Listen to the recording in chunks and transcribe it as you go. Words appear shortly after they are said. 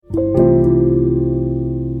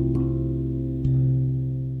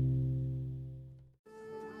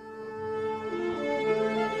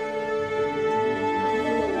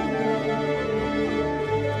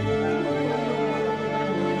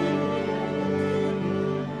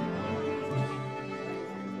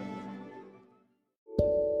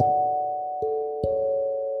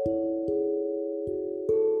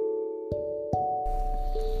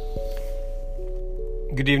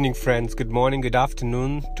Good evening, friends. Good morning, good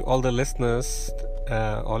afternoon to all the listeners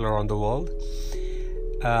all around the world.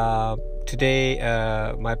 Today,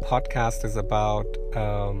 my podcast is about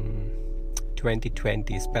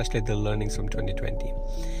 2020, especially the learnings from 2020.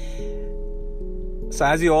 So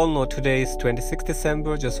as you all know, today is 26th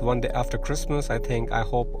December, just one day after Christmas. I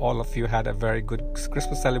hope all of you had a very good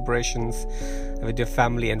Christmas celebrations with your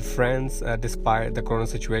family and friends, despite the corona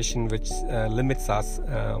situation, which limits us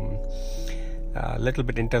a little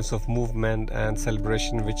bit in terms of movement and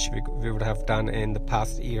celebration, which we would have done in the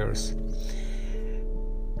past years.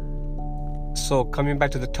 So coming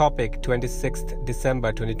back to the topic, 26th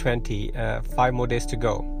December 2020, 5 more days to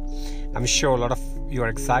go. I'm sure a lot of you are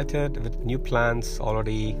excited with new plans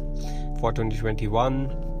already for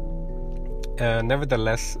 2021.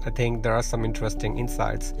 Nevertheless, I think there are some interesting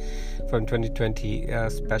insights from 2020,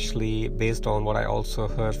 especially based on what I also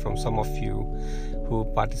heard from some of you who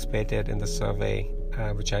participated in the survey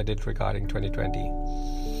which I did regarding 2020.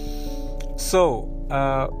 So,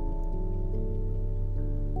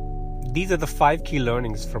 these are the 5 key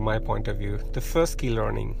learnings from my point of view. The first key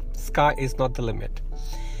learning: sky is not the limit.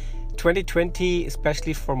 2020,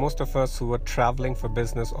 especially for most of us who were traveling for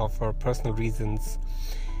business or for personal reasons,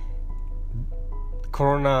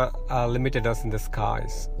 Corona limited us in the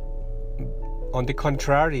skies. On the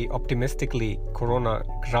contrary, optimistically, Corona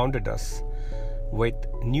grounded us with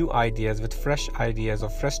new ideas, with fresh ideas, a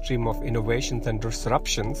fresh stream of innovations and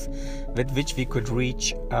disruptions with which we could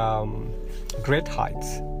reach great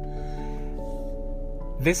heights.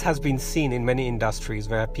 This has been seen in many industries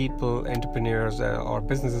where people, entrepreneurs, or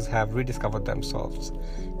businesses have rediscovered themselves,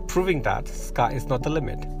 proving that sky is not the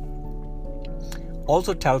limit.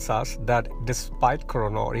 Also tells us that despite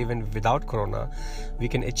Corona or even without Corona, we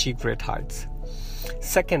can achieve great heights.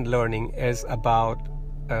 Second learning is about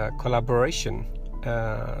collaboration.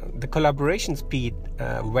 The collaboration speed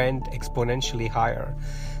went exponentially higher,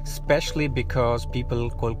 especially because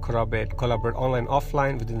people could collaborate online,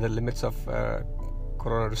 offline within the limits of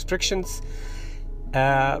Corona restrictions,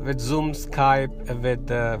 with Zoom, Skype, with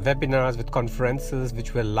webinars, with conferences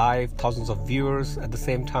which were live, thousands of viewers. At the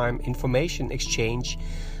same time, information exchange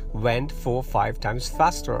went 4-5 times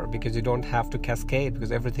faster because you don't have to cascade,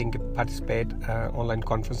 because everything can participate online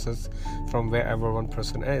conferences from wherever one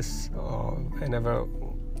person is, or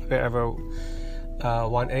wherever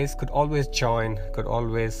one is, could always join, could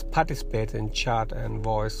always participate in chat and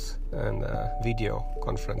voice and video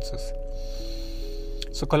conferences.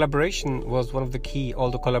 So collaboration was one of the key,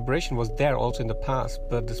 although collaboration was there also in the past,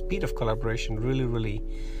 but the speed of collaboration really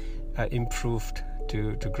improved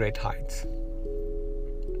to great heights.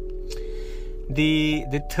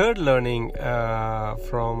 The third learning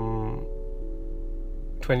from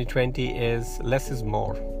 2020 is less is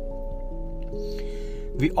more.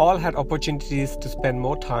 We all had opportunities to spend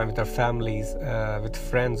more time with our families, with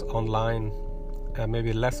friends online,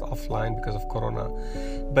 maybe less offline because of Corona.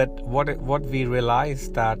 But what we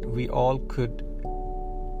realized that we all could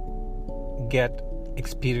get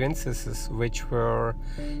experiences which were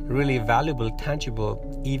really valuable,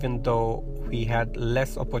 tangible, even though we had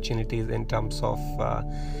less opportunities in terms of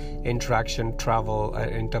interaction, travel,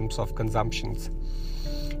 in terms of consumptions.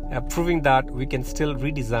 Proving that we can still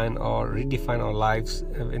redesign or redefine our lives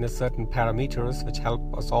in a certain parameters which help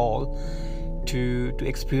us all to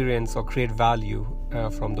experience or create value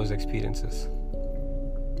from those experiences.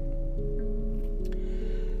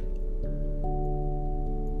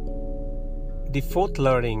 The fourth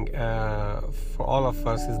learning for all of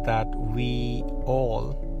us is that we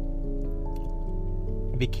all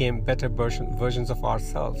became better versions of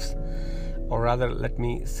ourselves, or rather, let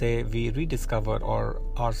me say, we rediscovered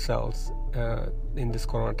ourselves in these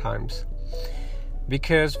Corona times.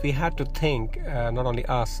 Because we had to think, not only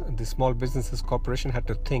us, the small businesses corporation had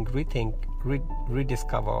to think, rethink,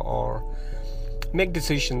 rediscover, or make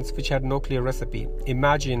decisions which had no clear recipe.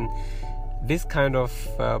 Imagine this kind of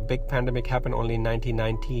big pandemic happened only in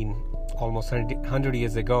 1919, almost 100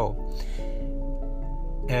 years ago.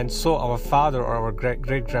 And so our father or our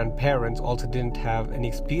great-grandparents also didn't have any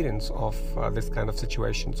experience of this kind of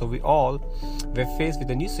situation. So we all were faced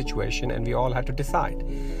with a new situation and we all had to decide.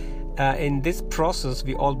 In this process,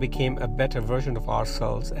 we all became a better version of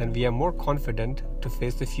ourselves, and we are more confident to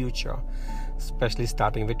face the future, especially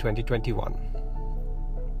starting with 2021.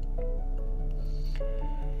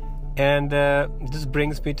 And this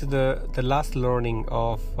brings me to the last learning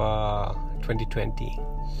of 2020.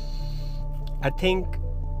 I think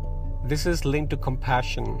this is linked to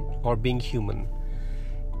compassion or being human.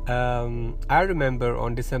 I remember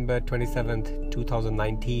on December 27th,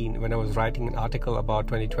 2019, when I was writing an article about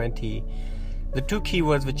 2020, The two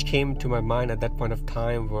keywords which came to my mind at that point of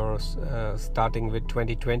time were starting with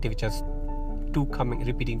 2020, which has two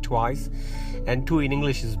repeating twice, and two in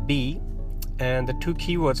English is B. And the two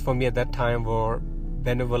keywords for me at that time were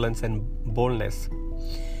benevolence and boldness.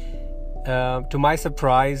 To my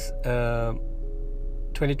surprise,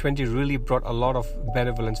 2020 really brought a lot of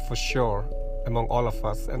benevolence for sure among all of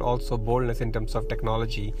us, and also boldness in terms of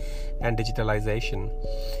technology and digitalization.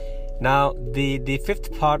 Now, the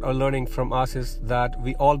fifth part of learning from us is that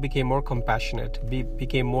we all became more compassionate,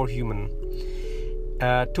 became more human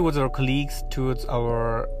towards our colleagues, towards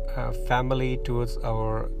our family, towards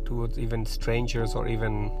even strangers, or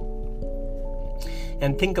even.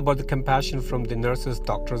 And think about the compassion from the nurses,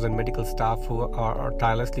 doctors, and medical staff who are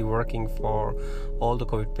tirelessly working for all the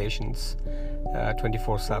COVID patients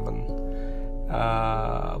 24/7.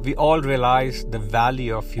 We all realized the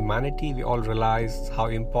value of humanity. We all realized how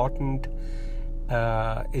important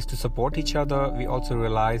is to support each other. We also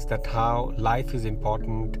realized that how life is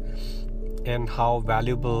important and how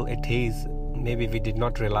valuable it is. Maybe we did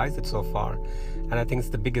not realize it so far. And I think it's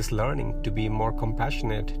the biggest learning, to be more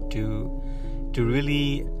compassionate, to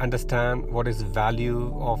really understand what is the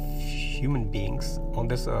value of human beings on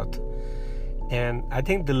this earth. And I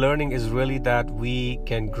think the learning is really that we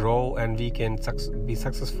can grow and we can be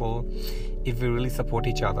successful if we really support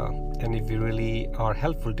each other and if we really are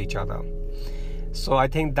helpful to each other. So I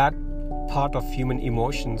think that part of human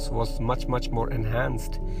emotions was much, much more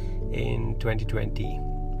enhanced in 2020.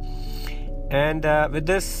 And with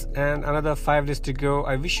this and another 5 days to go,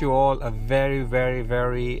 I wish you all a very, very,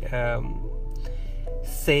 very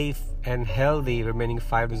safe and healthy remaining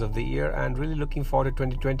 5 days of the year, and really looking forward to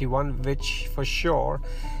 2021, which for sure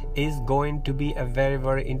is going to be a very,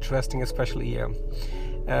 very interesting, special year.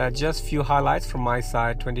 Just few highlights from my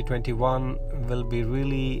side. 2021 will be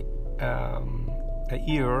really a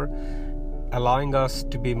year allowing us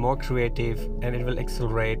to be more creative, and it will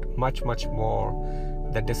accelerate much, much more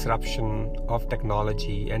the disruption of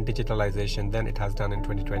technology and digitalization than it has done in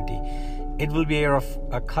 2020. It will be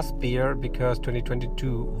a cusp year, because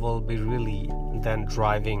 2022 will be really then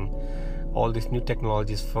driving all these new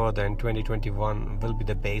technologies further, and 2021 will be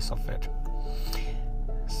the base of it.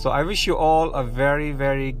 So I wish you all a very,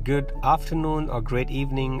 very good afternoon or great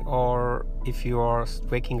evening, or if you are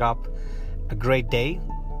waking up, a great day,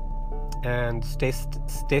 and stay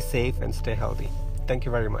safe and stay healthy. Thank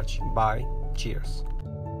you very much. Bye. Cheers.